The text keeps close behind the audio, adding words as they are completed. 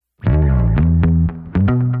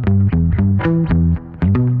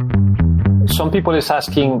Some people is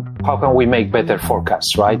asking, how can we make better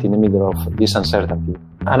forecasts, right, in the middle of this uncertainty?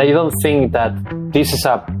 And I don't think that this is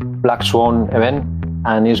a black swan event,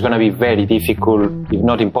 and it's going to be very difficult, if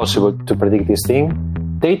not impossible, to predict this thing.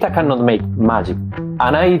 Data cannot make magic.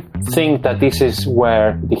 And I think that this is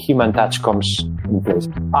where the human touch comes in place.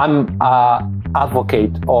 I'm an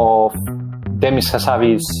advocate of Demis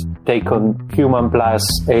Hassabis' take on human plus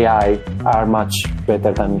AI are much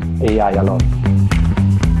better than AI alone.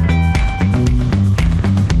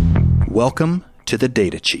 Welcome to the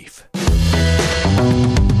Data Chief.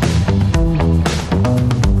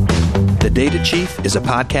 The Data Chief is a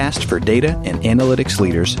podcast for data and analytics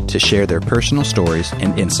leaders to share their personal stories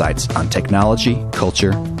and insights on technology,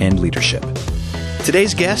 culture, and leadership.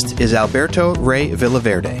 Today's guest is Alberto Rey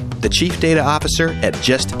Villaverde, the Chief Data Officer at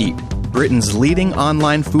Just Eat, Britain's leading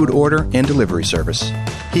online food order and delivery service.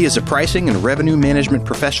 He is a pricing and revenue management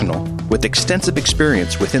professional with extensive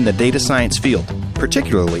experience within the data science field,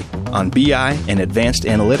 particularly on BI and advanced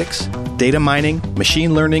analytics, data mining,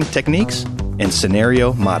 machine learning techniques, and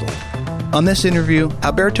scenario modeling. On this interview,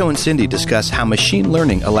 Alberto and Cindy discuss how machine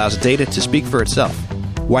learning allows data to speak for itself,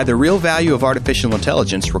 why the real value of artificial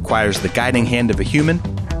intelligence requires the guiding hand of a human,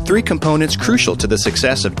 3 components crucial to the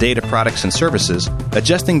success of data products and services,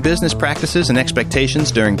 adjusting business practices and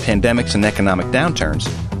expectations during pandemics and economic downturns,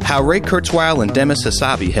 how Ray Kurzweil and Demis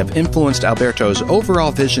Hassabis have influenced Alberto's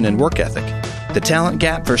overall vision and work ethic, the talent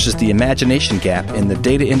gap versus the imagination gap in the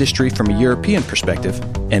data industry from a European perspective,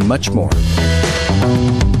 and much more.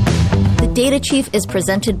 The Data Chief is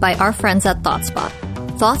presented by our friends at ThoughtSpot.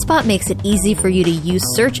 ThoughtSpot makes it easy for you to use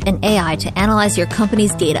search and AI to analyze your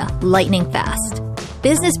company's data lightning fast.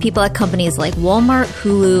 Business people at companies like Walmart,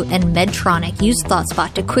 Hulu, and Medtronic use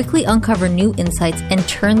ThoughtSpot to quickly uncover new insights and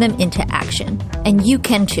turn them into action. And you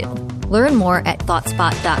can too. Learn more at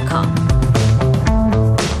thoughtspot.com.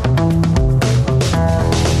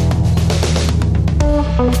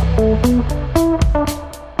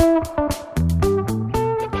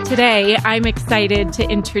 Today, I'm excited to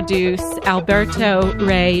introduce Alberto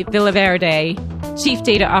Rey Villaverde, Chief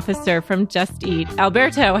Data Officer from Just Eat.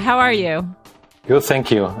 Alberto, how are you? Good,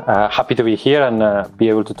 thank you. Happy to be here and be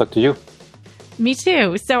able to talk to you. Me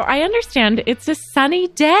too. So I understand it's a sunny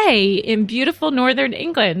day in beautiful northern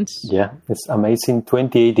England. Yeah, it's amazing.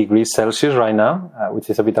 28 degrees Celsius right now, which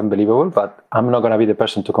is a bit unbelievable, but I'm not going to be the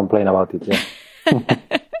person to complain about it. Yeah.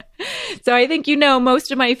 So I think you know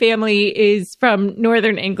most of my family is from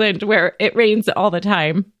northern England where it rains all the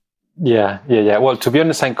time. Yeah. Well, to be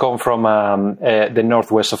honest, I come from the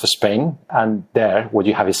northwest of Spain, and there what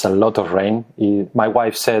you have is a lot of rain. My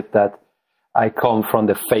wife said that I come from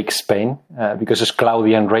the fake Spain because it's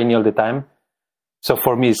cloudy and rainy all the time. So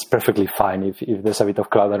for me, it's perfectly fine if there's a bit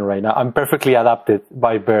of cloud and rain. I'm perfectly adapted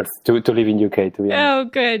by birth to live in UK, to be honest.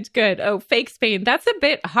 Oh, good. Oh, fake Spain. That's a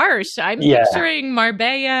bit harsh. I'm picturing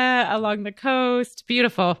Marbella along the coast.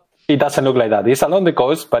 Beautiful. It doesn't look like that. It's along the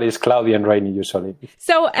coast, but it's cloudy and rainy usually.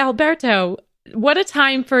 So, Alberto, what a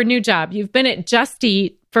time for a new job. You've been at Just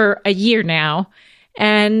Eat for a year now,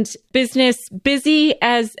 and business busy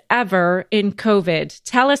as ever in COVID.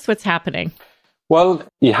 Tell us what's happening. Well,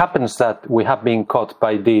 it happens that we have been caught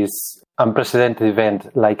by this unprecedented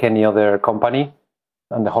event like any other company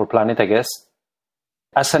on the whole planet, I guess.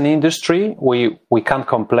 As an industry, we can't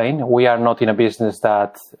complain. We are not in a business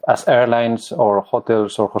that, as airlines or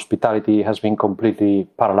hotels or hospitality, has been completely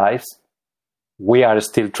paralyzed. We are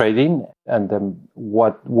still trading, and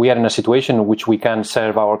we are in a situation in which we can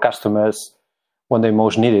serve our customers when they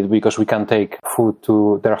most need it, because we can take food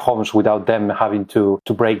to their homes without them having to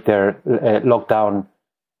break their lockdown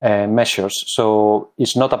measures. So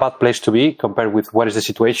it's not a bad place to be compared with what is the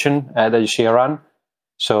situation that you see around.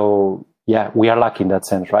 So yeah, we are lucky in that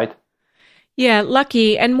sense, right? Yeah,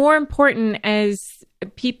 lucky. And more important, as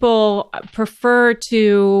people prefer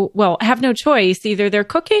to, have no choice. Either they're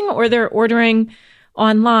cooking or they're ordering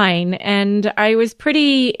online. And I was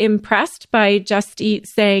pretty impressed by Just Eat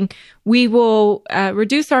saying we will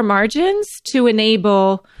reduce our margins to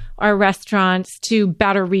enable our restaurants to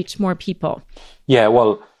better reach more people. Yeah,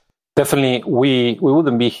 well, definitely we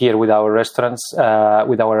wouldn't be here with our restaurants,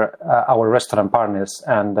 with our restaurant partners,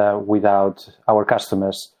 and without our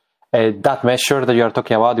customers. That measure that you are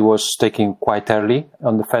talking about, it was taken quite early.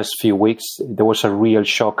 On the first few weeks, there was a real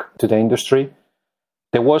shock to the industry.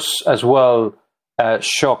 There was as well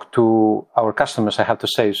shock to our customers, I have to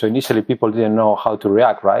say. So initially, people didn't know how to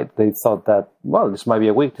react, right? They thought that, this might be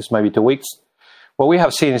a week, this might be 2 weeks. What we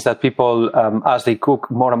have seen is that people, as they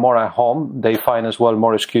cook more and more at home, they find as well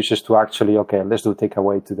more excuses to actually, let's do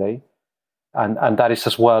takeaway today. And that is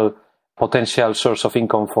as well potential source of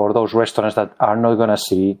income for those restaurants that are not going to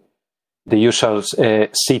see the users'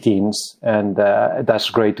 sit-ins, and that's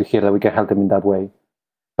great to hear that we can help them in that way.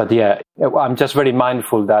 But yeah, I'm just very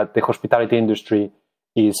mindful that the hospitality industry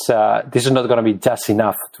is this is not going to be just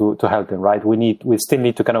enough to help them, right? We still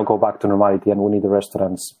need to kind of go back to normality, and we need the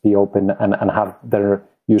restaurants be open and have their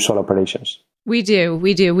usual operations. We do.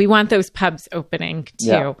 We want those pubs opening too.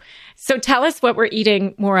 Yeah. So tell us what we're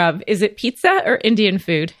eating more of. Is it pizza or Indian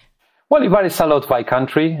food? Well, it varies a lot by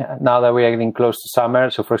country. Now that we are getting close to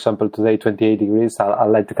summer, so for example, today 28 degrees, I'd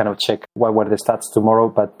like to kind of check what were the stats tomorrow,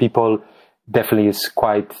 but people definitely is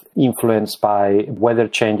quite influenced by weather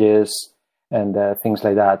changes and things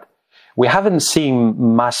like that. We haven't seen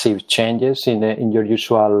massive changes in your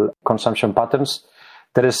usual consumption patterns.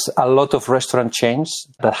 There is a lot of restaurant chains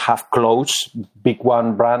that have closed, big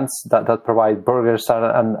one brands that provide burgers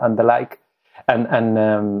and the like,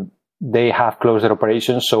 and they have closed their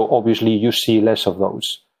operations. So obviously you see less of those.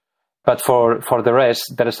 But for the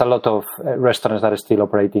rest, there is a lot of restaurants that are still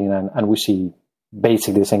operating, and we see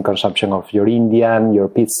basically the same consumption of your Indian, your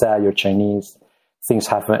pizza, your Chinese. Things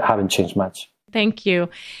haven't changed much. Thank you.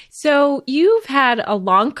 So you've had a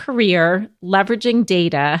long career leveraging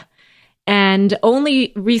data, and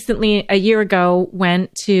only recently, a year ago,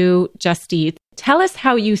 went to Just Eat. Tell us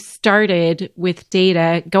how you started with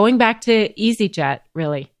data, going back to EasyJet,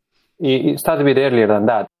 really. It started a bit earlier than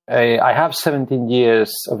that. I have 17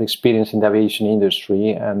 years of experience in the aviation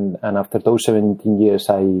industry, and after those 17 years,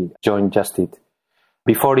 I joined Just Eat.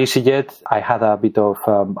 Before EasyJet, I had a bit of,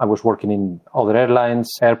 I was working in other airlines,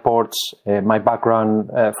 airports. My background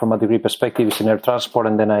from a degree perspective is in air transport,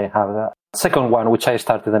 and then I have a second one, which I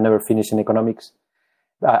started and never finished, in economics.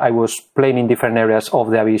 I was playing in different areas of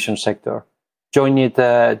the aviation sector. Joined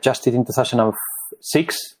Just Eat in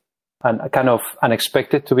 2006, and kind of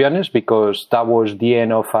unexpected, to be honest, because that was the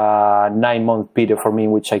end of a 9-month period for me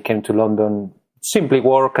in which I came to London, simply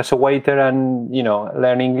work as a waiter and,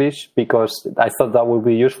 learn English because I thought that would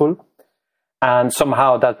be useful. And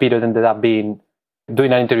somehow that period ended up being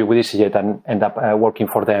doing an interview with EasyJet and end up working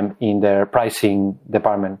for them in their pricing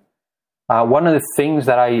department. One of the things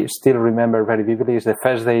that I still remember very vividly is the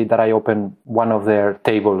first day that I opened one of their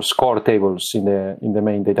tables, core tables in the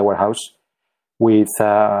main data warehouse with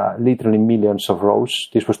literally millions of rows.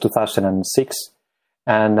 This was 2006.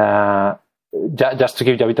 And just to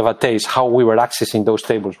give you a bit of a taste, how we were accessing those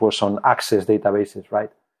tables was on Access databases, right?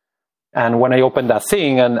 And when I opened that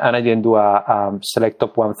thing and I didn't do a select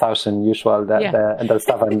top 1,000 usual and that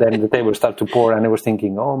stuff, and then the table started to pour, and I was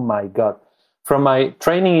thinking, oh my God. From my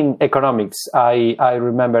training in economics, I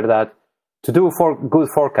remember that to do good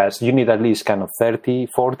forecasts, you need at least kind of 30,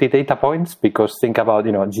 40 data points, because think about,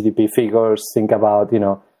 GDP figures, think about,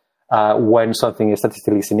 when something is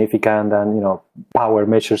statistically significant, and, power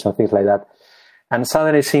measures and things like that. And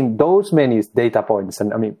suddenly seeing those many data points,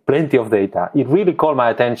 and plenty of data, it really caught my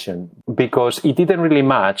attention because it didn't really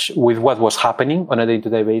match with what was happening on a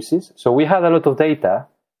day-to-day basis. So we had a lot of data,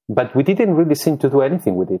 but we didn't really seem to do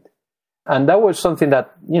anything with it. And that was something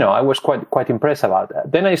that, I was quite impressed about.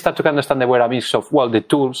 Then I started to understand there were a mix of, the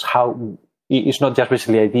tools, how it's not just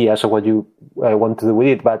basically ideas of what you want to do with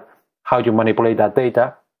it, but how you manipulate that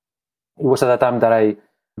data. It was at that time that I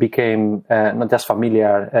became not just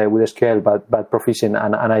familiar with SQL, but proficient,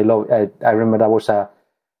 and I remember that was a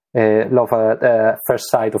love at first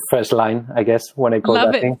sight or first line, I guess, when I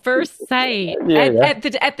called that thing. First sight at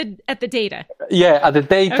the data. Yeah, at the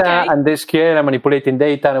data, okay. And the SQL and manipulating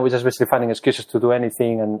data, and I was just basically finding excuses to do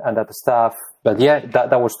anything and that stuff. But yeah,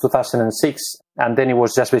 that was 2006, and then it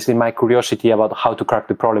was just basically my curiosity about how to crack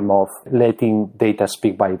the problem of letting data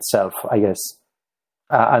speak by itself, I guess.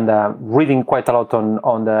 And reading quite a lot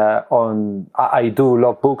on I do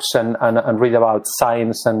love books and read about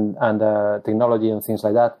science and technology and things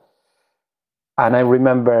like that. And I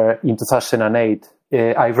remember in 2008,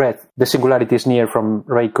 I read The Singularity is Near from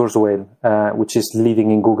Ray Kurzweil, which is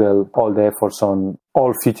leading in Google all the efforts on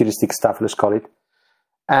all futuristic stuff, let's call it.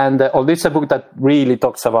 And although it's a book that really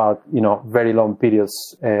talks about, very long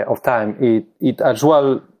periods of time, it as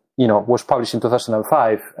well, was published in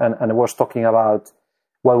 2005 and it was talking about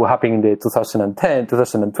what will happen in the 2010,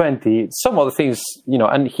 2020, some of the things,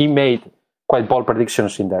 and he made quite bold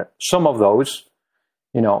predictions in there. Some of those,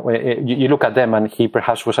 you look at them and he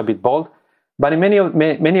perhaps was a bit bold, but in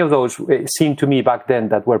many of those seemed to me back then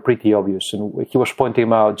that were pretty obvious. And he was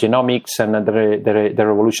pointing out genomics and the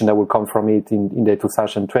revolution that will come from it in the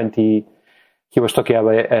 2020. He was talking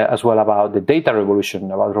about, as well about the data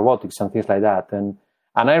revolution, about robotics and things like that. And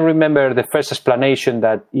I remember the first explanation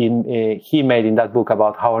that he made in that book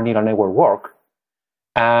about how a neural network works.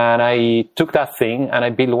 And I took that thing and I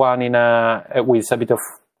built one with a bit of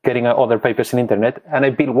getting other papers in internet, and I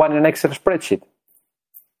built one in an Excel spreadsheet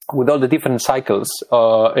with all the different cycles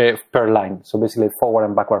per line. So basically forward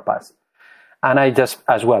and backward pass. And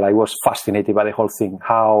I was fascinated by the whole thing,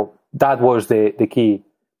 how that was the key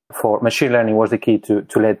for machine learning, was the key to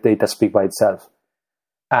let data speak by itself.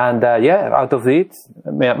 And out of it,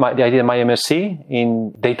 I did my MSc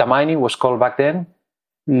in data mining, was called back then.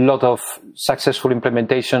 A lot of successful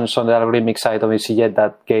implementations on the algorithmic side of EasyJet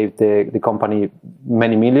that gave the company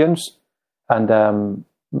many millions and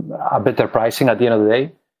a better pricing at the end of the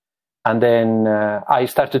day. And then I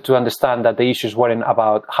started to understand that the issues weren't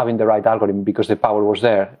about having the right algorithm because the power was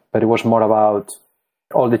there, but it was more about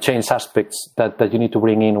all the change aspects that you need to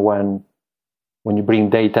bring in when you bring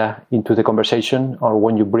data into the conversation, or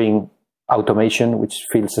when you bring automation, which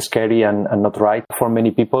feels scary and not right for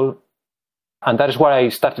many people. And that is why I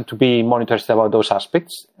started to be more interested about those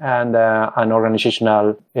aspects and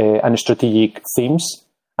organizational and strategic themes.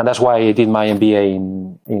 And that's why I did my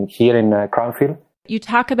MBA here in Cranfield. You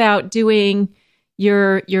talk about doing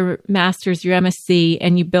your master's, your MSc,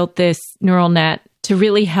 and you built this neural net to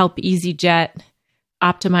really help EasyJet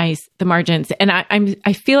optimize the margins. And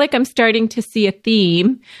I feel like I'm starting to see a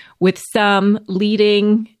theme with some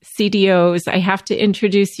leading CDOs. I have to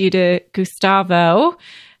introduce you to Gustavo,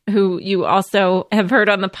 who you also have heard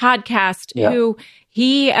on the podcast, who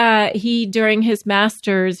he during his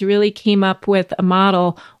master's really came up with a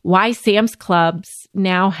model why Sam's Clubs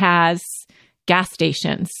now has gas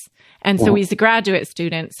stations. And so he's a graduate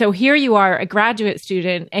student. So here you are, a graduate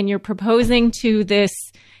student, and you're proposing to this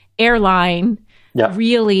airline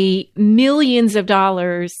really millions of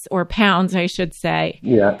dollars, or pounds, I should say.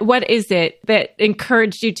 Yeah. What is it that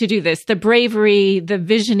encouraged you to do this? The bravery, the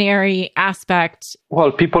visionary aspect?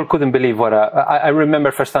 Well, people couldn't believe what I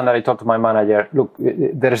remember first time that I talked to my manager. Look,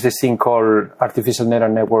 there is this thing called artificial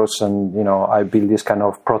neural networks, and I built this kind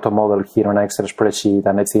of proto model here on Excel spreadsheet,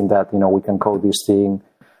 and I think that we can code this thing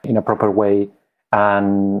in a proper way.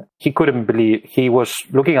 And he couldn't believe. He was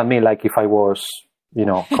looking at me like if I was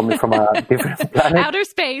coming from a different planet. Outer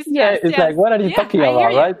space. Yeah, it's like, what are you talking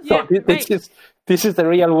about, right? So this is the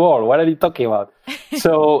real world. What are you talking about?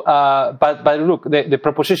 So, but look, the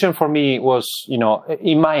proposition for me was,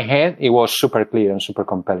 in my head, it was super clear and super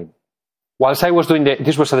compelling. Whilst I was doing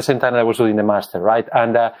this was at the same time I was doing the master, right?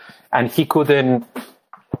 And he couldn't,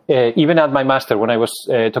 even at my master, when I was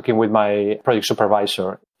talking with my project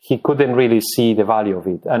supervisor, he couldn't really see the value of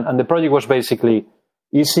it. And the project was basically,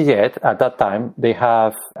 EasyJet, at that time, they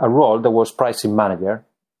have a role that was pricing manager,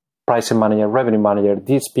 revenue manager.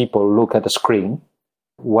 These people look at the screen,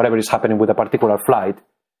 whatever is happening with a particular flight,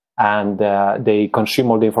 and they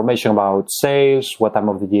consume all the information about sales, what time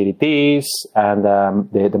of the year it is, and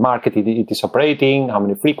the market it is operating, how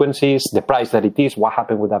many frequencies, the price that it is, what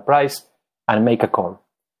happened with that price, and make a call.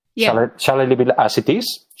 Yeah. Shall I leave it as it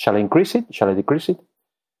is? Shall I increase it? Shall I decrease it?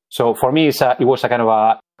 So for me, it was a kind of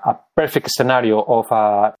a perfect scenario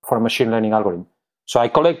for a machine learning algorithm. So I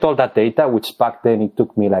collect all that data, which back then it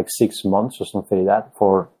took me like 6 months or something like that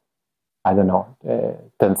for,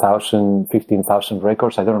 10,000, 15,000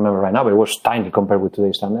 records. I don't remember right now, but it was tiny compared with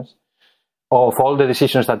today's standards, of all the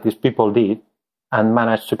decisions that these people did, and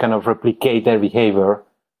managed to kind of replicate their behavior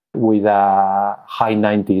with a high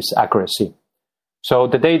 90s accuracy. So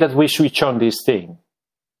the day that we switch on this thing,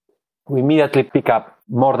 we immediately pick up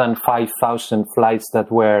more than 5,000 flights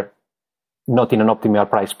that were not in an optimal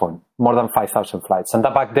price point. More than 5,000 flights. And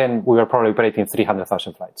that back then, we were probably operating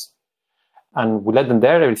 300,000 flights. And we let them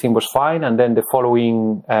there, everything was fine. And then the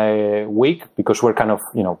following week, because we're kind of,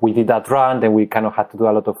 we did that run, then we kind of had to do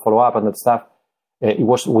a lot of follow-up and that stuff.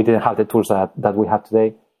 We didn't have the tools that we have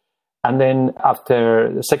today. And then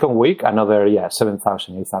after the second week, another,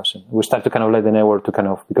 7,000, 8,000. We started to kind of let the network to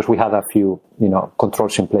because we had a few,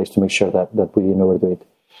 controls in place to make sure that we didn't overdo it.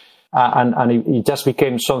 And it just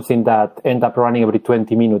became something that ended up running every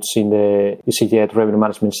 20 minutes in the EasyJet revenue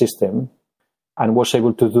management system, and was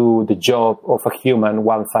able to do the job of a human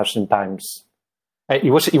 1,000 times. It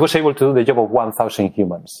was able to do the job of 1,000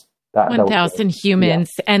 humans. 1,000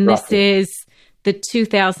 humans. Yeah, and roughly. This is the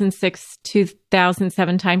 2006-2007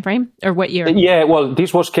 timeframe, or what year? Yeah, well,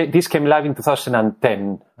 this came live in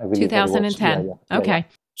 2010, I believe. 2010. Okay. Yeah.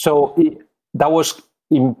 So that was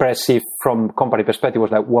impressive from company perspective. It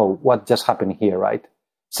was like, whoa, what just happened here, right?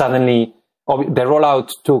 Suddenly, the rollout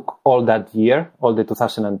took all that year, all the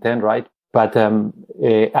 2010, right? But and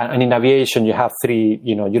in aviation, you have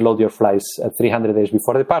you load your flights at 300 days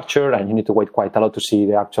before departure, and you need to wait quite a lot to see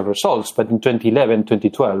the actual results. But in 2011,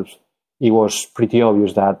 2012, it was pretty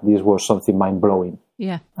obvious that this was something mind-blowing.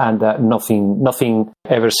 And nothing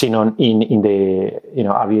ever seen in the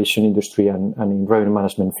aviation industry and in revenue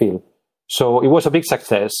management field. So it was a big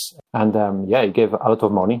success, and it gave a lot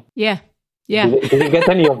of money. Yeah. Did you get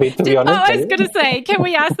any of it, to be honest? I was going to say, can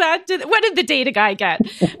we ask that? What did the data guy get?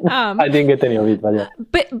 I didn't get any of it, but yeah.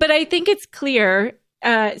 But I think it's clear.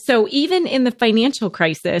 So even in the financial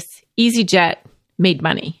crisis, EasyJet made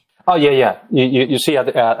money. Oh, yeah. You see at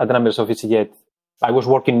the numbers of EasyJet, I was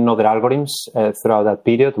working on other algorithms throughout that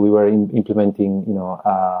period. We were implementing,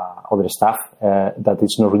 other stuff that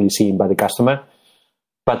is not really seen by the customer.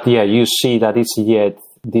 But yeah, you see that EasyJet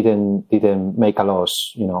didn't make a loss,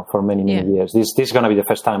 for many years. This is going to be the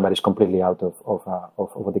first time that it's completely out of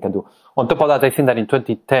what they can do. On top of that, I think that in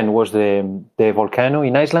 2010 was the volcano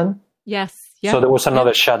in Iceland. Yes. So there was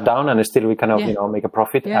another shutdown, and still we kind of, make a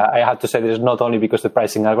profit. Yeah. I have to say this is not only because the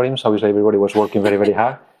pricing algorithms. Obviously, everybody was working very, very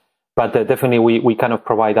hard, but definitely we kind of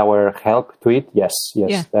provide our help to it. Yes,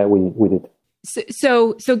 we did.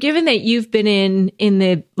 So given that you've been in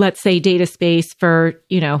the, let's say, data space for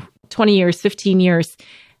 20 years, 15 years,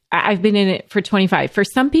 I've been in it for 25. For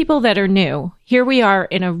some people that are new, here we are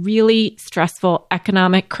in a really stressful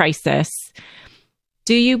economic crisis.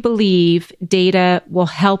 Do you believe data will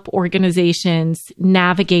help organizations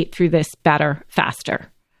navigate through this better,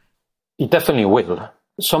 faster? It definitely will.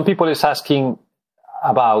 Some people is asking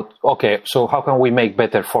about, okay, so how can we make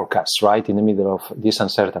better forecasts, right, in the middle of this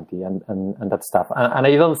uncertainty and that stuff? And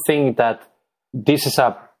I don't think that this is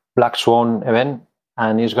a black swan event,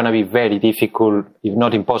 and it's going to be very difficult, if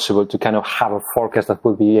not impossible, to kind of have a forecast that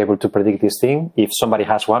would be able to predict this thing. If somebody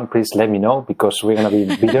has one, please let me know, because we're going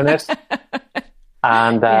to be billionaires.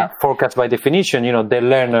 And forecast by definition, they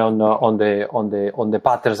learn on the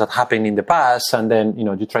patterns that happened in the past, and then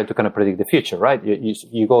you try to kind of predict the future, right?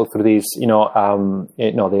 You go through these,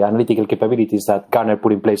 the analytical capabilities that Gartner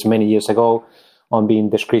put in place many years ago on being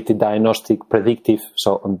descriptive, diagnostic, predictive.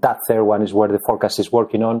 So on that third one is where the forecast is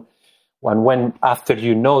working on. And when after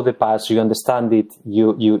the past, you understand it,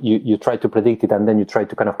 you try to predict it, and then you try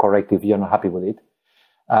to kind of correct if you're not happy with it.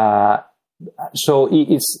 So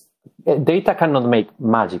it's. Data cannot make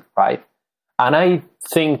magic, right? And I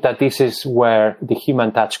think that this is where the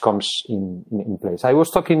human touch comes in place. I was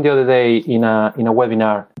talking the other day in a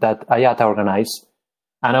webinar that IATA organized,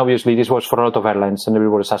 and obviously this was for a lot of airlines, and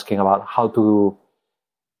everybody was asking about how to do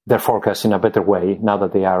their forecast in a better way now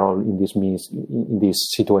that they are all in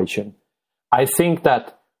this situation. I think that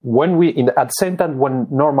at the same time when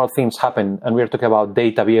normal things happen, and we're talking about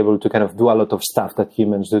data be able to kind of do a lot of stuff that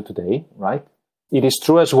humans do today, right? It is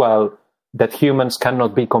true as well that humans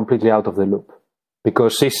cannot be completely out of the loop,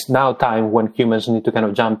 because it's now time when humans need to kind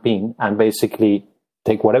of jump in and basically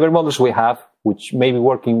take whatever models we have, which may be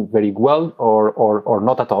working very well or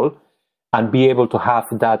not at all, and be able to have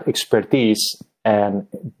that expertise and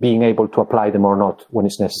being able to apply them or not when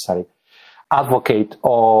it's necessary. Advocate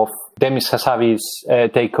of Demis Hassabis'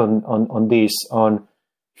 take on this, on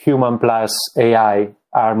human plus AI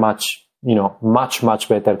are much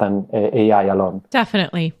better than AI alone.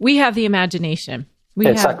 Definitely. We have the imagination.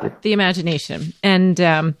 Exactly. The imagination. And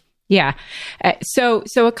so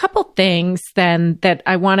a couple things then that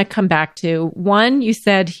I want to come back to. One, you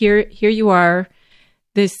said here you are,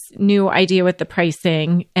 this new idea with the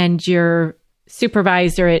pricing, and your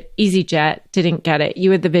supervisor at EasyJet didn't get it.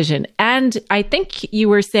 You had the vision. And I think you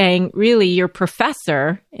were saying really your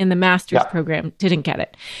professor in the master's program didn't get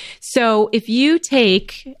it. So if you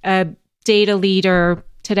take a data leader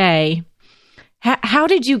today, how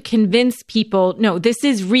did you convince people, no, this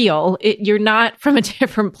is real, you're not from a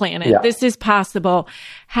different planet, this is possible?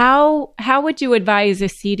 How would you advise a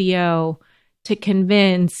CDO to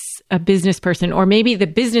convince a business person, or maybe the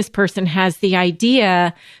business person has the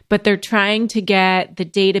idea, but they're trying to get the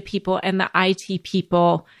data people and the IT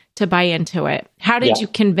people to buy into it? How did you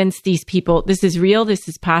convince these people, this is real, this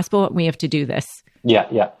is possible, and we have to do this?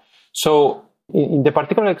 So in the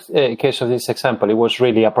particular case of this example, it was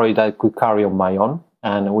really a project that I could carry on my own,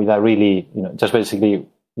 and with a really, just basically,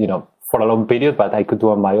 for a long period, but I could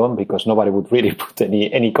do on my own because nobody would really put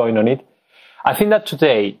any coin on it. I think that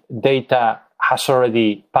today data has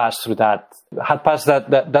already passed through that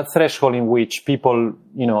threshold in which people,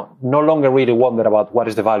 no longer really wonder about what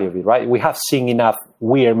is the value of it, right? We have seen enough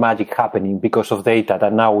weird magic happening because of data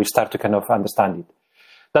that now we start to kind of understand it.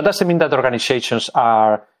 That doesn't mean that organizations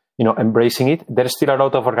are embracing it. There's still a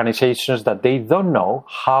lot of organizations that they don't know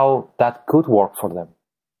how that could work for them,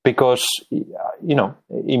 because,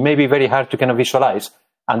 it may be very hard to kind of visualize,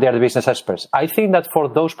 and they are the business experts. I think that for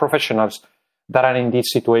those professionals that are in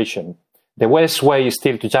this situation, the best way is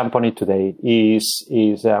still to jump on it today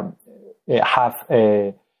is have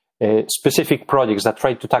specific projects that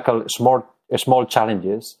try to tackle small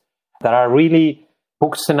challenges that are really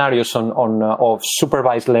booked scenarios of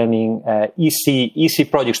supervised learning, easy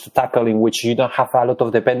projects to tackle in which you don't have a lot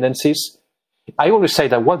of dependencies. I always say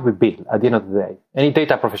that what we build at the end of the day, any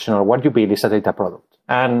data professional, what you build is a data product.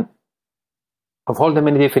 And of all the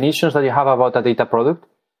many definitions that you have about a data product,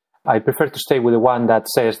 I prefer to stay with the one that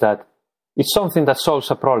says that it's something that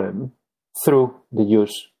solves a problem through the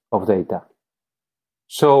use of data.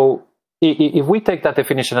 So if we take that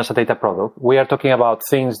definition as a data product, we are talking about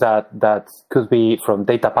things that could be from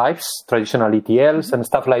data pipes, traditional ETLs and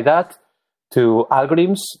stuff like that, to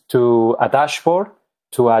algorithms, to a dashboard,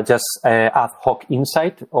 to just ad hoc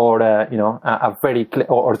insight, or a very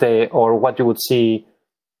or what you would see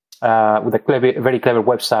with a very clever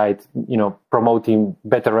website, promoting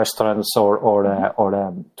better restaurants or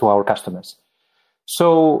to our customers.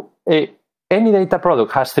 So any data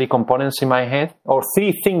product has three components in my head, or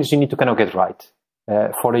three things you need to kind of get right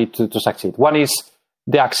for it to succeed. One is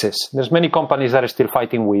the access. There's many companies that are still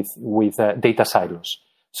fighting with data silos.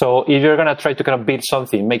 So if you're going to try to kind of build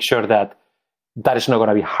something, make sure that is not going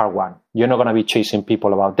to be a hard one. You're not going to be chasing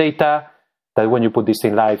people about data. That when you put this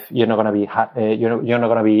in live, you're not going to be you're not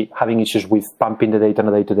going to be having issues with pumping the data on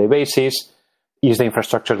a day-to-day basis. Is the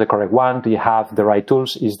infrastructure the correct one? Do you have the right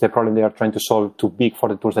tools? Is the problem they are trying to solve too big for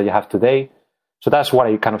the tools that you have today? So that's what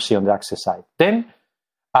I kind of see on the access side. Then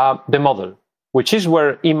the model, which is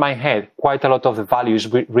where in my head quite a lot of the value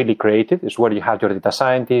is really created. Is where you have your data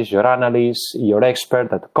scientist, your analyst, your expert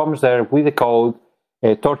that comes there with the code,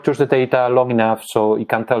 tortures the data long enough so it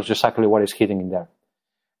can tell you exactly what is hidden in there.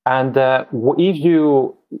 And if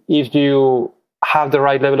you have the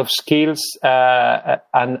right level of skills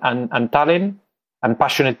and talent and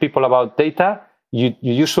passionate people about data, you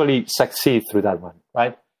usually succeed through that one,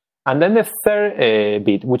 right? And then the third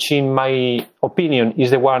bit, which in my opinion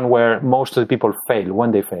is the one where most of the people fail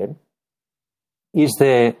when they fail, is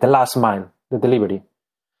the last mile, the delivery.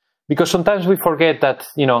 Because sometimes we forget that,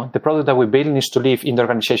 the product that we build needs to live in the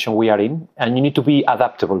organization we are in, and you need to be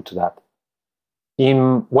adaptable to that.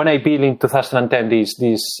 When I built in 2010 this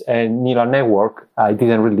neural network, I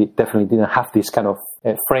definitely didn't have this kind of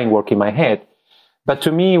framework in my head. But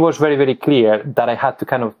to me, it was very, very clear that I had to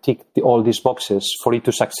kind of tick all these boxes for it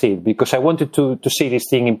to succeed, because I wanted to see this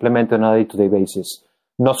thing implemented on a day-to-day basis,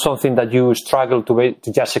 not something that you struggle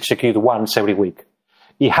to just execute once every week.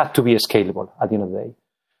 It had to be scalable at the end of the day.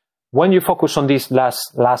 When you focus on this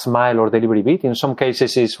last mile or delivery bit, in some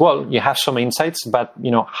cases you have some insights, but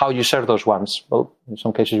how you serve those ones. Well, in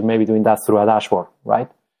some cases you may be doing that through a dashboard, right?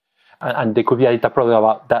 And there could be a data product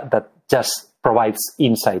about that just provides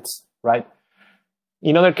insights, right?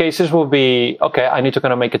 In other cases will be, okay, I need to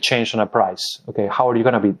kind of make a change on a price. Okay, how are you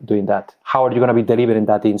going to be doing that? How are you going to be delivering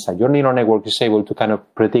that insight? Your neural network is able to kind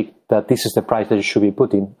of predict that this is the price that you should be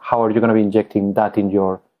putting. How are you going to be injecting that in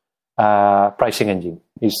your pricing engine?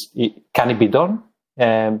 Can it be done?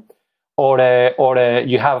 Or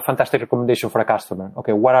you have a fantastic recommendation for a customer.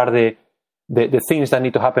 Okay, what are the things that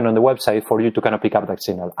need to happen on the website for you to kind of pick up that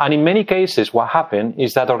signal? And in many cases, what happens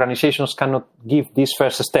is that organizations cannot give this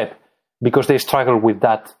first step because they struggle with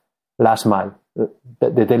that last mile,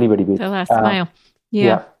 the delivery bit. The last mile.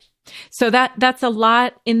 Yeah. So that's a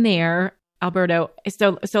lot in there, Alberto.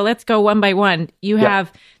 So let's go one by one. You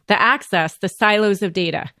have the access, the silos of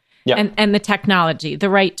data. Yeah. And the technology, the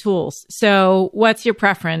right tools. So what's your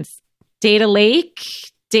preference? Data lake,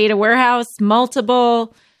 data warehouse,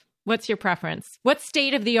 multiple? What's your preference? What's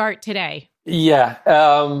state of the art today? Yeah.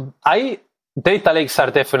 Data lakes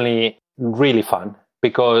are definitely really fun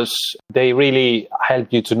because they really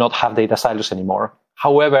help you to not have data silos anymore.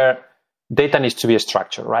 However, data needs to be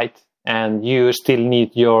structured, right? And you still need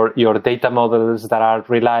your data models that are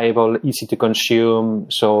reliable, easy to consume.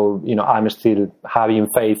 So, I'm still having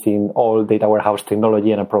faith in all data warehouse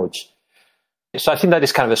technology and approach. So I think that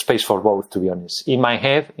is kind of a space for both, to be honest. In my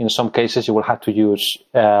head, in some cases, you will have to use,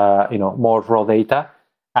 more raw data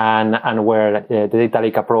and where the data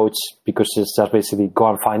lake approach, because it's just basically go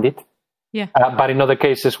and find it. Yeah. But in other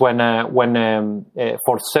cases, when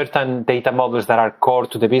for certain data models that are core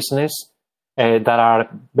to the business, that are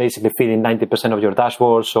basically feeding 90% of your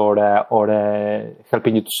dashboards or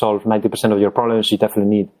helping you to solve 90% of your problems, you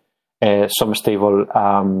definitely need some stable,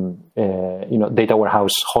 data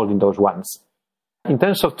warehouse holding those ones. In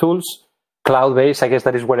terms of tools, cloud-based, I guess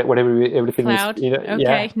that is where everything Cloud. is.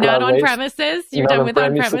 Okay, not on premises. You're done with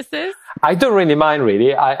on premises. I don't really mind,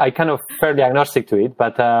 really. I kind of fairly agnostic to it,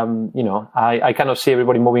 but I kind of see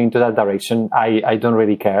everybody moving into that direction. I don't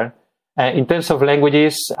really care. In terms of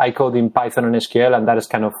languages, I code in Python and SQL, and that is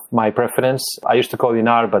kind of my preference. I used to code in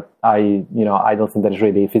R, but I don't think that is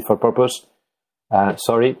really fit for purpose.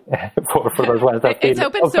 Sorry for those ones that it's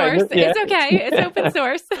open source. Yeah. It's okay. It's open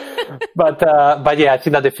source. but yeah, I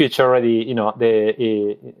think that the future already,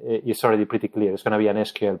 is already pretty clear. It's going to be an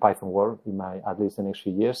SQL Python world in at least the next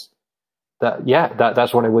few years.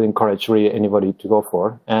 That's what I would encourage really anybody to go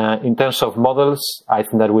for. In terms of models, I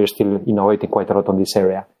think that we're still innovating quite a lot on this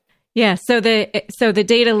area. Yeah. So the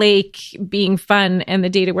data lake being fun and the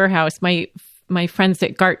data warehouse, my friends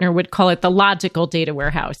at Gartner would call it the logical data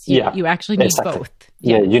warehouse. You actually need both.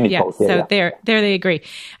 Yeah, you need both. Yeah, so there they agree.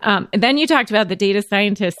 And then you talked about the data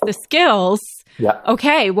scientists, the skills. Yeah.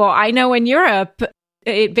 Okay. Well, I know in Europe,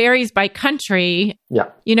 it varies by country. Yeah.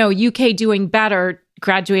 UK doing better,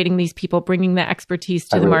 graduating these people, bringing the expertise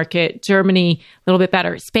to the market. Germany, a little bit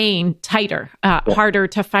better. Spain, tighter, harder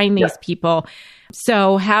to find these people.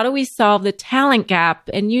 So how do we solve the talent gap?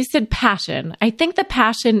 And you said passion. I think the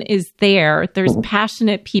passion is there. There's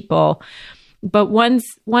passionate people. But one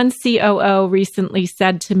COO recently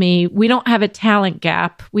said to me, we don't have a talent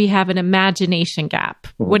gap. We have an imagination gap.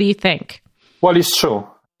 What do you think? Well, it's true.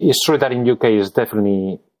 It's true that in UK it's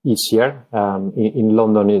definitely easier. In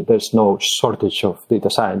London, there's no shortage of data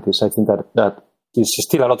scientists. I think that is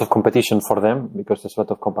still a lot of competition for them because there's a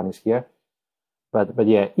lot of companies here. But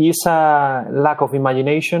yeah, is a lack of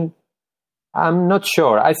imagination? I'm not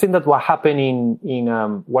sure. I think that what happened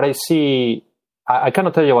in what I see, I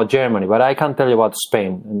cannot tell you about Germany, but I can tell you about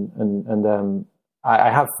Spain. And I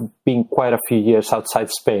have been quite a few years outside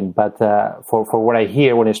Spain, but for what I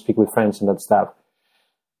hear when I speak with friends and that stuff,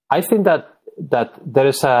 I think that there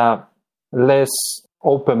is a less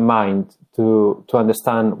open mind to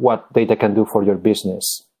understand what data can do for your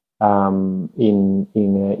business. In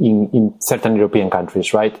certain European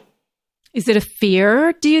countries, right? Is it a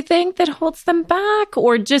fear, do you think, that holds them back,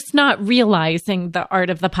 or just not realizing the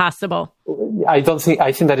art of the possible? I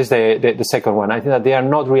think that is the second one. I think that they are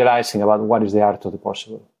not realizing about what is the art of the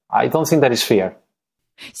possible. I don't think that is fear.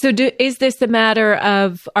 So is this a matter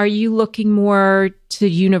of, are you looking more to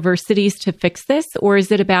universities to fix this, or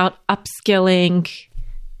is it about upskilling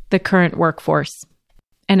the current workforce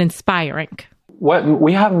and inspiring? Well,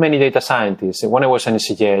 we have many data scientists. When I was in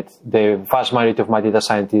EasyJet, the vast majority of my data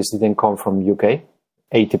scientists didn't come from UK,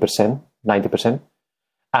 80%, 90%.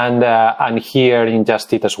 And here in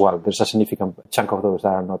Just Eat as well, there's a significant chunk of those that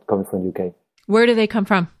are not coming from UK. Where do they come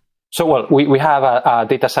from? So, well, we have a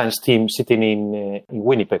data science team sitting in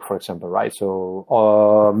Winnipeg, for example, right?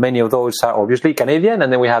 So many of those are obviously Canadian,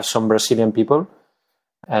 and then we have some Brazilian people.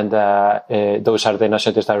 And those are the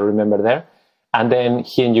nationalities that I remember there. And then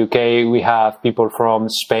here in UK, we have people from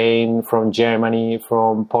Spain, from Germany,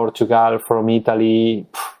 from Portugal, from Italy.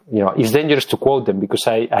 It's dangerous to quote them because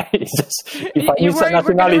if I use a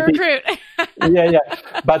nationality,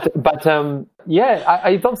 But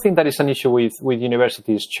I don't think that is an issue with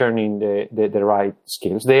universities churning the right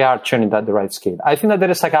skills. They are churning the right skill. I think that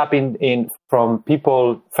there is a gap in from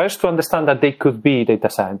people first to understand that they could be data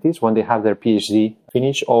scientists when they have their PhD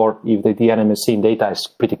finished, or if they did an MSc in data is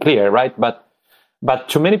pretty clear, right? But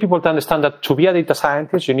to many people to understand that to be a data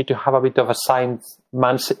scientist, you need to have a bit of a science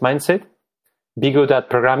mindset, be good at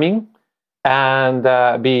programming,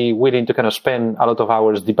 and be willing to kind of spend a lot of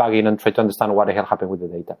hours debugging and try to understand what the hell happened with the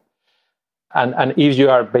data. And if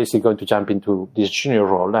you are basically going to jump into this junior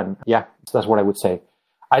role, then yeah, that's what I would say.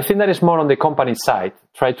 I think that is more on the company side.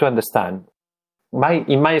 Try to understand.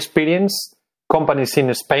 In my experience, companies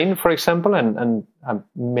in Spain, for example, and I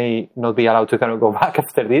may not be allowed to kind of go back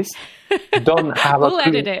after this, don't have we'll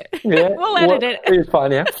edit it. Yeah, we'll edit it. It's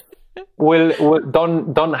fine, yeah.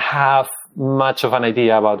 Don't have much of an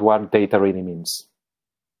idea about what data really means.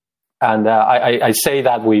 And I say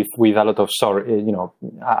that with a lot of sorry,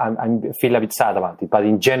 I feel a bit sad about it. But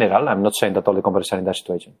in general, I'm not saying that all the companies are in that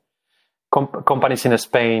situation. Companies in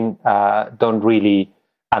Spain don't really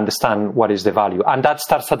understand what is the value. And that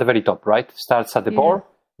starts at the very top, right? Starts at the board.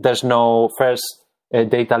 There's no first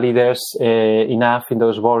data leaders enough in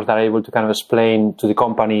those boards that are able to kind of explain to the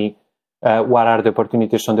company what are the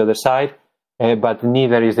opportunities on the other side. But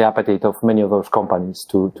neither is the appetite of many of those companies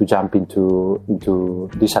to jump into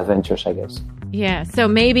these adventures, I guess. Yeah. So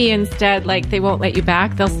maybe instead, they won't let you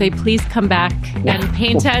back. They'll say, please come back and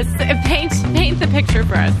paint the picture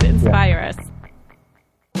for us, inspire us.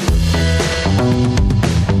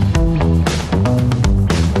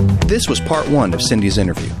 This was part 1 of Cindy's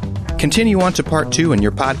interview. Continue on to part 2 in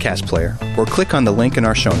your podcast player, or click on the link in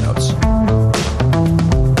our show notes.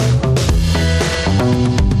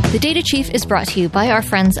 The Data Chief is brought to you by our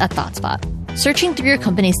friends at ThoughtSpot. Searching through your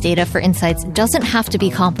company's data for insights doesn't have to be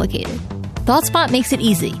complicated. ThoughtSpot makes it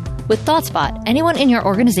easy. With ThoughtSpot, anyone in your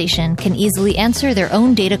organization can easily answer their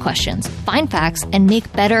own data questions, find facts, and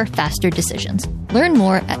make better, faster decisions. Learn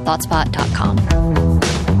more at ThoughtSpot.com.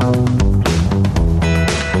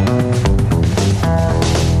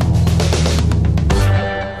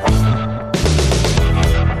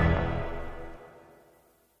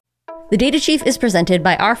 The Data Chief is presented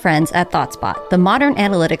by our friends at ThoughtSpot, the modern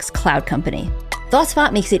analytics cloud company.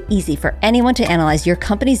 ThoughtSpot makes it easy for anyone to analyze your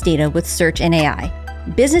company's data with search and AI.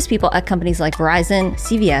 Business people at companies like Verizon,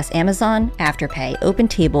 CVS, Amazon, Afterpay,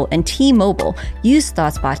 OpenTable, and T-Mobile use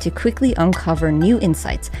ThoughtSpot to quickly uncover new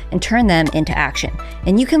insights and turn them into action.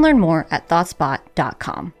 And you can learn more at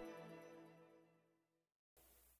ThoughtSpot.com.